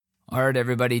All right,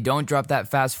 everybody, don't drop that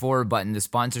fast forward button. The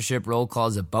sponsorship roll call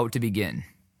is about to begin.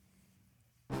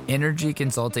 Energy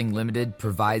Consulting Limited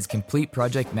provides complete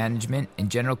project management and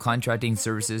general contracting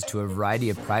services to a variety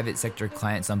of private sector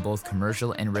clients on both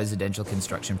commercial and residential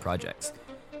construction projects.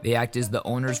 They act as the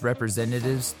owner's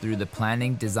representatives through the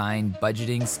planning, design,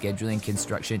 budgeting, scheduling,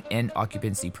 construction, and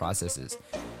occupancy processes.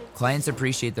 Clients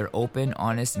appreciate their open,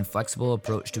 honest, and flexible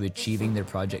approach to achieving their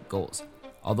project goals.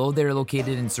 Although they're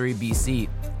located in Surrey, BC,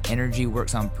 Energy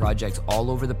works on projects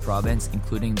all over the province,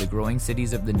 including the growing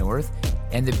cities of the north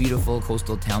and the beautiful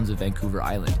coastal towns of Vancouver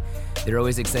Island. They're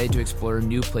always excited to explore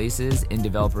new places and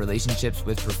develop relationships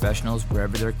with professionals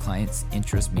wherever their clients'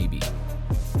 interests may be.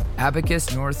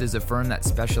 Abacus North is a firm that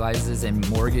specializes in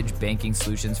mortgage banking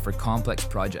solutions for complex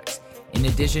projects. In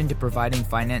addition to providing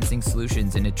financing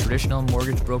solutions in a traditional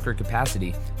mortgage broker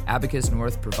capacity, Abacus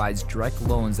North provides direct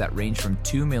loans that range from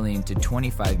 $2 million to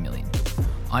 $25 million.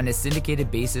 On a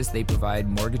syndicated basis, they provide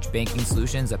mortgage banking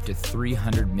solutions up to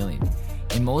 $300 million.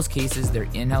 In most cases, their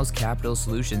in-house capital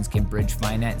solutions can bridge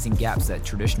financing gaps that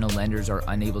traditional lenders are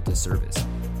unable to service.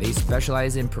 They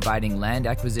specialize in providing land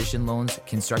acquisition loans,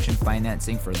 construction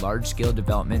financing for large-scale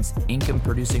developments,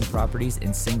 income-producing properties,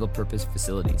 and single-purpose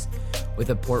facilities.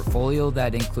 With a portfolio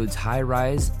that includes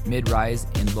high-rise, mid-rise,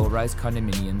 and low-rise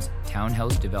condominiums,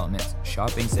 townhouse developments,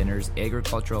 shopping centers,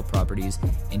 agricultural properties,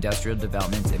 industrial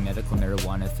developments, and medical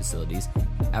marijuana facilities,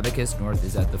 Abacus North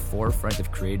is at the forefront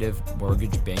of creative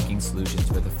mortgage banking solutions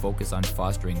with a focus on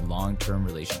fostering long-term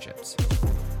relationships.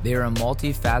 They are a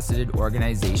multifaceted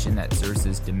organization that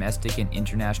services domestic and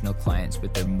international clients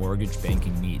with their mortgage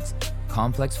banking needs.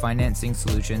 Complex financing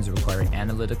solutions require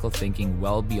analytical thinking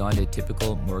well beyond a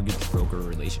typical mortgage broker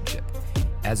relationship.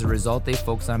 As a result, they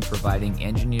focus on providing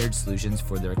engineered solutions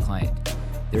for their client.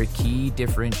 Their key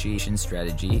differentiation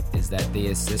strategy is that they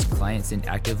assist clients in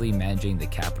actively managing the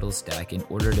capital stack in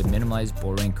order to minimize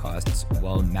borrowing costs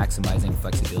while maximizing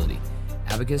flexibility.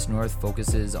 Abacus North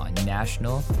focuses on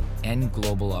national and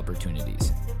global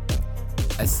opportunities.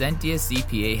 Ascentia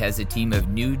CPA has a team of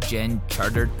new-gen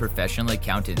chartered professional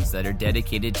accountants that are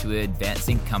dedicated to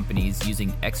advancing companies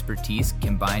using expertise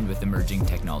combined with emerging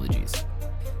technologies.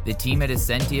 The team at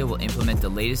Ascentia will implement the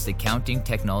latest accounting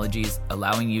technologies,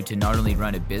 allowing you to not only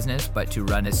run a business, but to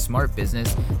run a smart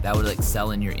business that will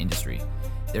excel in your industry.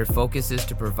 Their focus is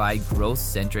to provide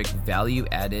growth-centric,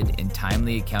 value-added, and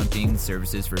timely accounting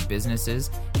services for businesses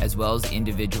as well as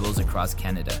individuals across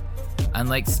Canada.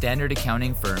 Unlike standard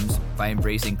accounting firms, by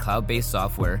embracing cloud-based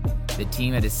software, the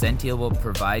team at Ascentia will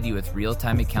provide you with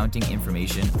real-time accounting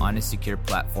information on a secure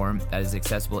platform that is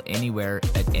accessible anywhere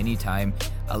at any time,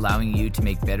 allowing you to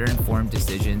make better informed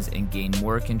decisions and gain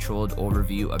more controlled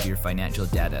overview of your financial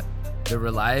data. The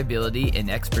reliability and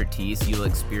expertise you will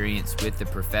experience with the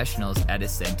professionals at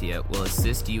Ascentia will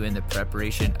assist you in the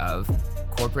preparation of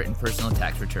corporate and personal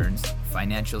tax returns,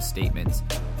 financial statements,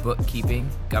 bookkeeping,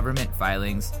 government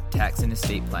filings, tax and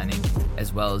estate planning,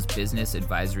 as well as business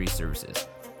advisory services.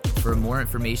 For more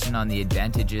information on the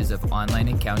advantages of online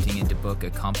accounting and to book a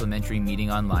complimentary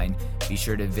meeting online, be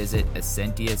sure to visit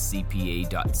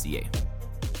ascentiacpa.ca.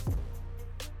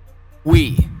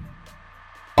 We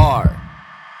are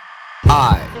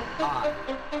I.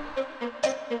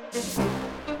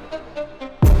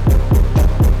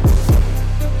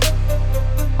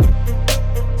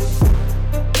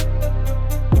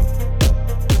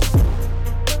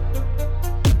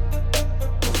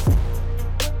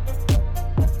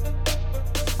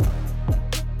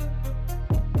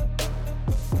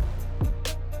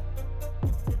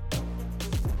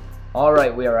 All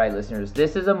right, we are right, listeners.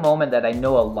 This is a moment that I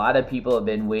know a lot of people have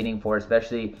been waiting for,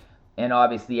 especially and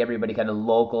obviously everybody kind of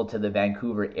local to the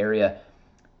Vancouver area.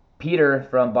 Peter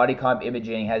from Bodycomp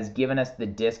Imaging has given us the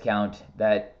discount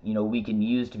that we can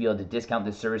use to be able to discount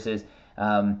the services.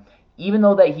 Even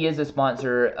though that he is a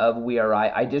sponsor of We Are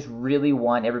I just really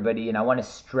want everybody, and I want to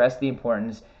stress the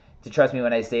importance to trust me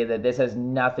when I say that this has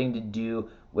nothing to do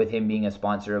with him being a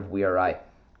sponsor of We Are I.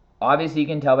 Obviously, you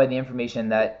can tell by the information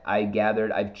that I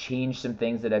gathered, I've changed some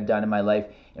things that I've done in my life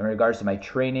in regards to my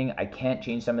training. I can't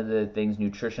change some of the things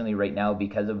nutritionally right now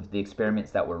because of the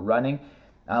experiments that we're running.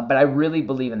 But I really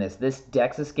believe in this. This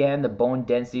DEXA scan, the bone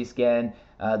density scan,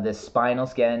 the spinal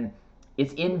scan,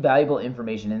 it's invaluable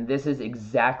information. And this is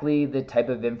exactly the type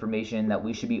of information that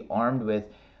we should be armed with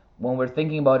when we're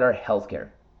thinking about our healthcare.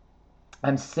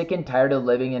 I'm sick and tired of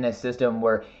living in a system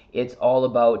where it's all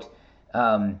about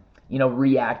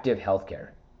reactive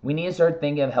healthcare. We need to start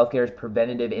thinking of healthcare as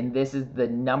preventative, and this is the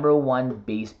number one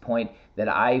base point that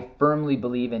I firmly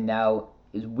believe in now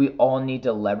is we all need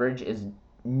to leverage is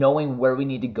knowing where we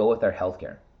need to go with our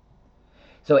healthcare.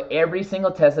 So every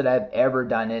single test that I've ever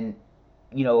done, and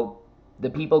the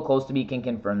people close to me can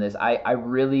confirm this. I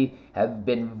really have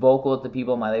been vocal with the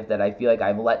people in my life that I feel like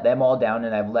I've let them all down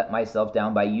and I've let myself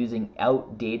down by using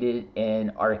outdated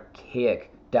and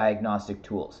archaic diagnostic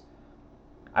tools.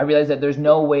 I realize that there's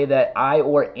no way that I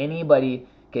or anybody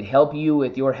could help you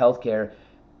with your healthcare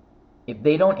if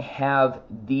they don't have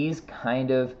these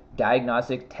kind of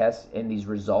diagnostic tests and these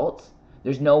results.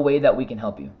 There's no way that we can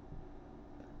help you.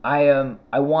 I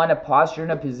want to posture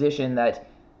in a position that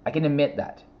I can admit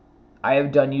that I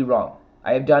have done you wrong.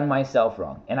 I have done myself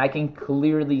wrong, and I can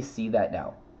clearly see that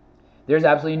now. There's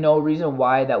absolutely no reason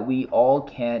why that we all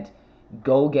can't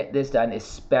go get this done,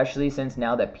 especially since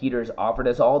now that Peter's offered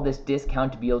us all this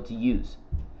discount to be able to use.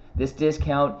 This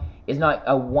discount is not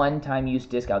a one-time use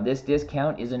discount. This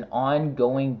discount is an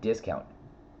ongoing discount.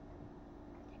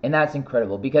 And that's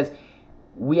incredible because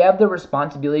we have the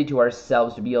responsibility to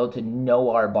ourselves to be able to know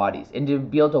our bodies and to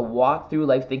be able to walk through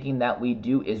life thinking that we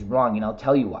do is wrong. And I'll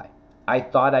tell you why. I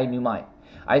thought I knew mine.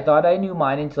 I thought I knew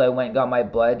mine until I went and got my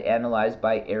blood analyzed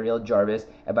by Ariel Jarvis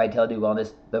at Vitality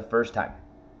Wellness the first time.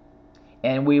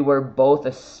 And we were both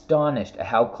astonished at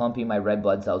how clumpy my red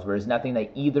blood cells were. It's nothing that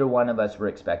either one of us were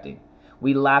expecting.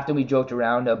 We laughed and we joked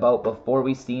around about before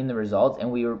we seen the results,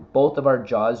 and both of our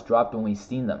jaws dropped when we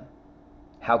seen them.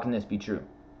 How can this be true?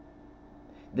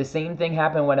 The same thing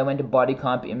happened when I went to body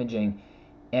comp imaging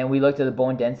and we looked at the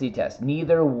bone density test.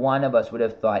 Neither one of us would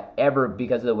have thought ever,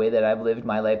 because of the way that I've lived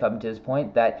my life up to this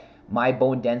point, that my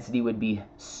bone density would be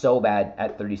so bad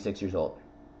at 36 years old.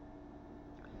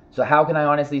 So how can I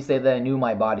honestly say that I knew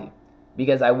my body?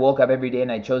 Because I woke up every day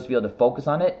and I chose to be able to focus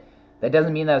on it. That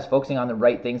doesn't mean that I was focusing on the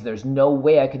right things. There's no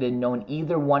way I could have known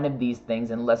either one of these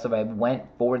things unless I went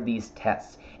for these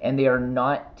tests. And they are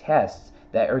not tests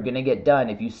that are going to get done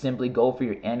if you simply go for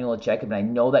your annual checkup. And I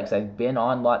know that because I've been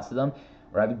on lots of them,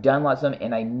 or I've done lots of them,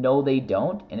 and I know they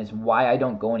don't, and it's why I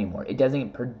don't go anymore. It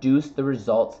doesn't produce the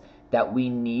results that we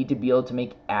need to be able to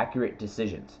make accurate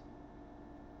decisions.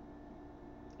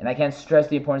 And I can't stress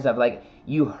the importance of,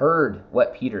 you heard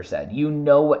what Peter said. You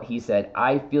know what he said.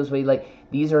 I feel this way.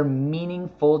 These are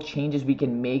meaningful changes we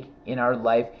can make in our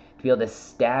life to be able to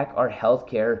stack our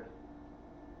healthcare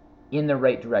in the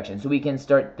right direction, so we can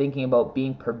start thinking about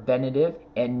being preventative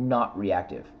and not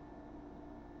reactive.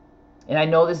 And I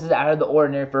know this is out of the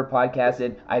ordinary for a podcast,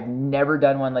 and I've never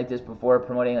done one like this before,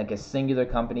 promoting a singular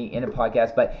company in a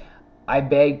podcast, but I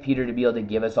beg Peter to be able to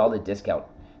give us all the discount,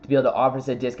 to be able to offer us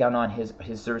a discount on his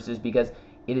services, because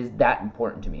it is that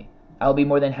important to me. I'll be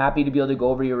more than happy to be able to go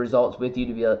over your results with you,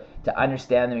 to be able to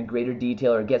understand them in greater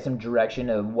detail or get some direction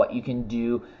of what you can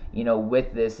do,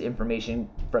 with this information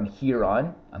from here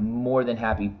on. I'm more than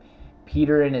happy.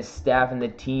 Peter and his staff and the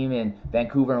team in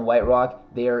Vancouver and White Rock,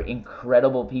 they are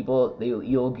incredible people.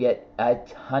 You'll get a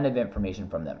ton of information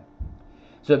from them.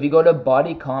 So if you go to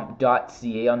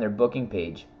bodycomp.ca on their booking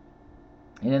page,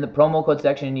 and in the promo code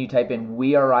section you type in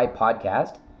WeAreI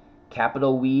Podcast,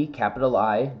 capital We, capital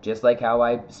I, just like how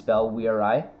I spell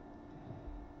WeAreI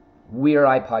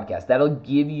Podcast. That'll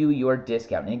give you your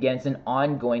discount. And again, it's an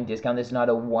ongoing discount. This is not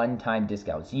a one-time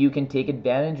discount. So you can take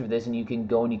advantage of this, and you can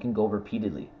go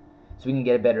repeatedly, so we can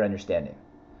get a better understanding.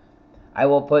 I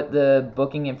will put the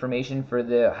booking information for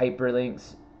the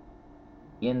hyperlinks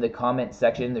in the comment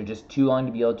section. They're just too long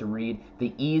to be able to read.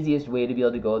 The easiest way to be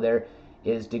able to go there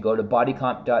is to go to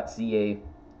bodycomp.ca,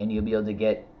 and you'll be able to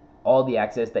get all the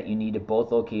access that you need to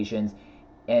both locations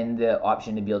and the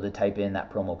option to be able to type in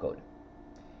that promo code.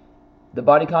 The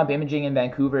Bodycomp Imaging in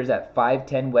Vancouver is at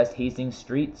 510 West Hastings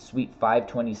Street, Suite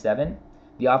 527.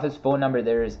 The office phone number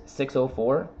there is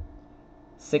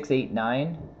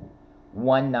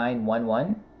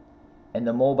 604-689-1911, and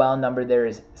the mobile number there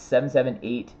is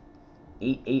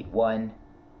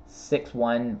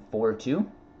 778-881-6142.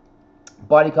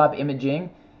 Bodycomp Imaging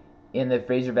in the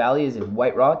Fraser Valley is in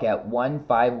White Rock at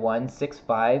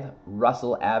 15165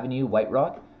 Russell Avenue, White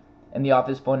Rock, and the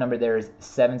office phone number there is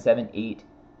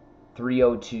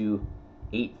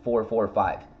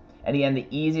 778-302-8445. And again, the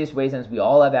easiest way, since we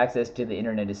all have access to the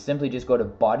internet, is simply just go to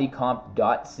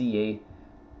bodycomp.ca,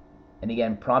 and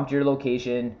again, prompt your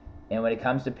location, and when it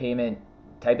comes to payment,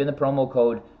 type in the promo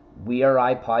code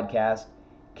WeAreI Podcast,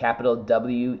 capital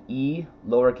W-E,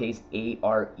 lowercase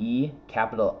A-R-E,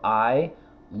 capital I,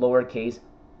 lowercase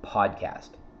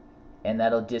podcast. And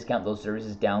that'll discount those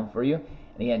services down for you.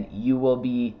 And again, you will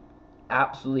be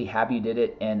absolutely happy you did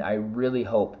it, and I really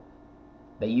hope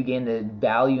that you gain the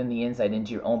value and the insight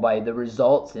into your own body, the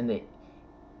results and the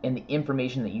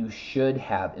information that you should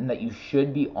have and that you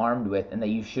should be armed with and that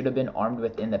you should have been armed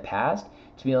with in the past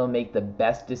to be able to make the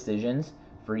best decisions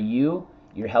for you,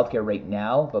 your healthcare right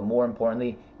now, but more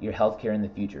importantly, your healthcare in the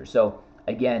future. So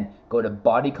Again, go to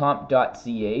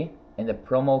bodycomp.ca and the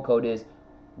promo code is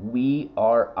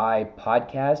WERI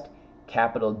Podcast,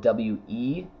 capital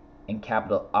WE and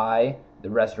capital I. The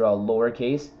rest are all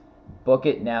lowercase. Book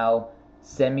it now.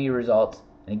 Send me your results.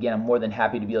 And again, I'm more than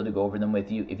happy to be able to go over them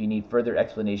with you if you need further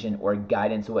explanation or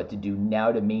guidance on what to do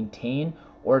now to maintain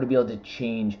or to be able to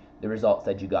change the results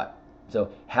that you got. So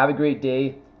have a great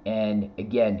day. And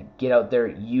again, get out there,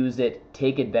 use it,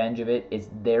 take advantage of it. It's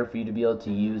there for you to be able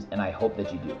to use, and I hope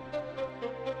that you do.